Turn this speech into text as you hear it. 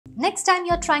Next time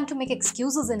you're trying to make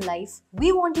excuses in life,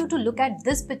 we want you to look at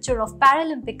this picture of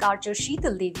Paralympic archer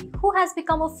Sheetal Devi, who has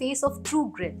become a face of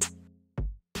true grit.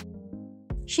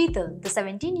 Sheetal, the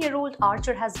 17-year-old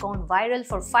archer, has gone viral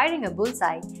for firing a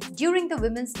bullseye during the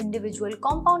women's individual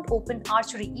compound open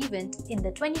archery event in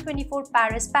the 2024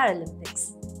 Paris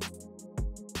Paralympics.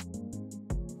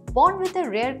 Born with a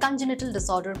rare congenital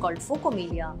disorder called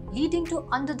phocomelia, leading to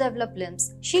underdeveloped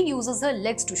limbs, she uses her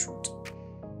legs to shoot.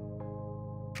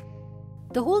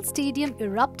 The whole stadium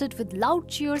erupted with loud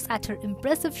cheers at her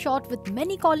impressive shot, with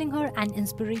many calling her an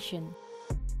inspiration.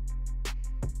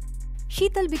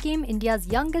 Sheetal became India's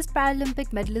youngest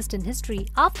Paralympic medalist in history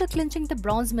after clinching the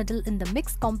bronze medal in the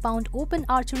mixed compound open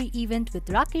archery event with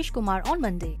Rakesh Kumar on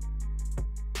Monday.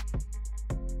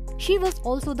 She was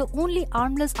also the only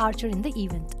armless archer in the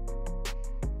event.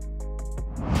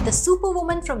 The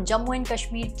superwoman from Jammu and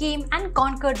Kashmir came and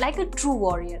conquered like a true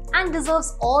warrior and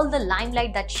deserves all the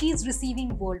limelight that she is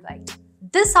receiving worldwide.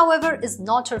 This, however, is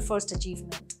not her first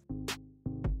achievement.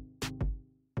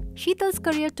 Sheetal's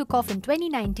career took off in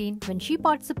 2019 when she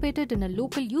participated in a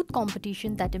local youth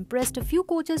competition that impressed a few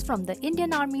coaches from the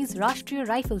Indian Army's Rashtriya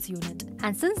Rifles unit,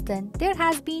 and since then there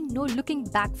has been no looking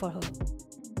back for her.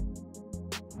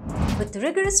 With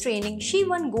rigorous training, she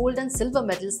won gold and silver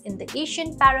medals in the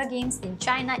Asian Para Games in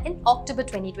China in October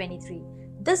 2023.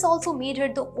 This also made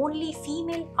her the only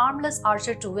female armless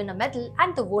archer to win a medal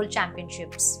at the World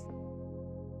Championships.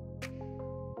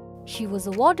 She was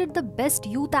awarded the Best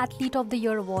Youth Athlete of the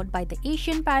Year award by the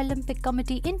Asian Paralympic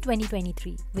Committee in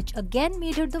 2023, which again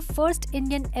made her the first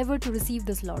Indian ever to receive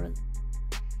this laurel.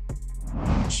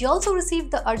 She also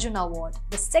received the Arjuna Award,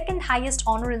 the second highest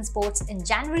honor in sports, in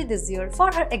January this year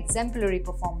for her exemplary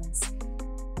performance.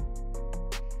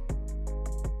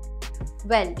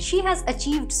 Well, she has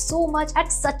achieved so much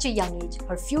at such a young age.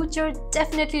 Her future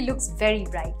definitely looks very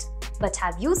bright. But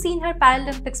have you seen her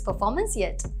Paralympics performance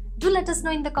yet? Do let us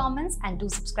know in the comments and do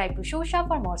subscribe to SHOWSHA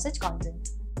for more such content.